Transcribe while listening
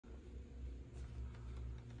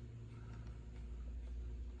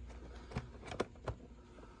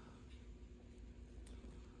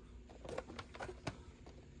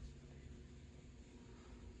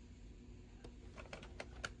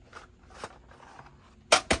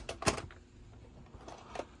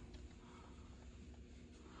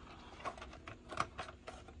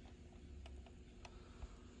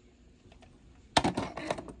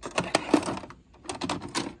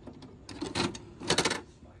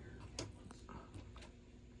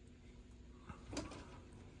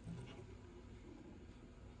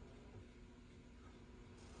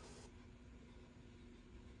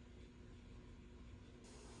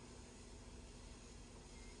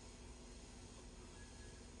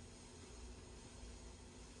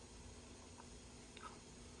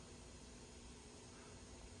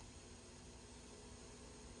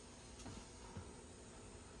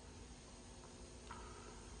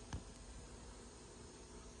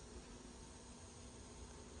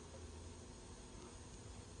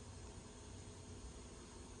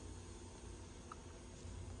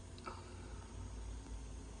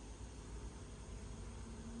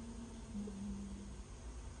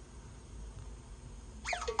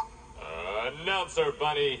Announcer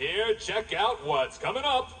Bunny here. Check out what's coming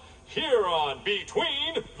up here on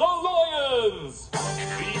Between the Lions. The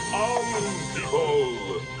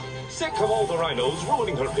People. Sick of all the rhinos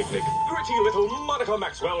ruining her picnic, gritty little Monica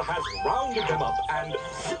Maxwell has rounded them up and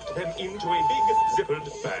zipped them into a big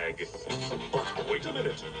zippered bag. But wait a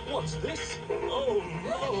minute, what's this? Oh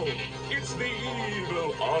no, it's the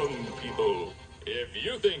evil On People. If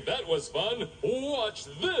you think that was fun, watch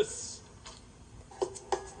this.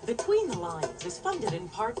 Between the Lines is funded in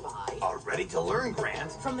part by a ready-to-learn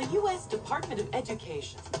grant from the U.S. Department of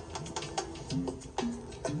Education.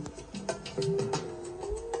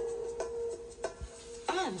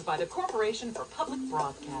 And by the Corporation for Public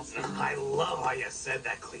Broadcasting. I love how you said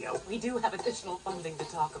that, Cleo. We do have additional funding to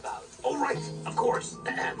talk about. Oh, right, of course.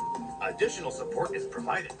 Additional support is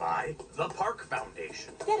provided by the Park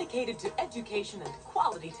Foundation. Dedicated to education and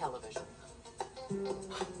quality television.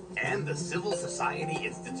 And the Civil Society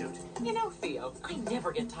Institute. You know, Theo, I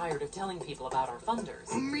never get tired of telling people about our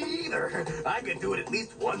funders. Me either. I could do it at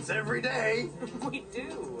least once every day. We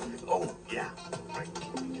do. Oh, yeah. Right.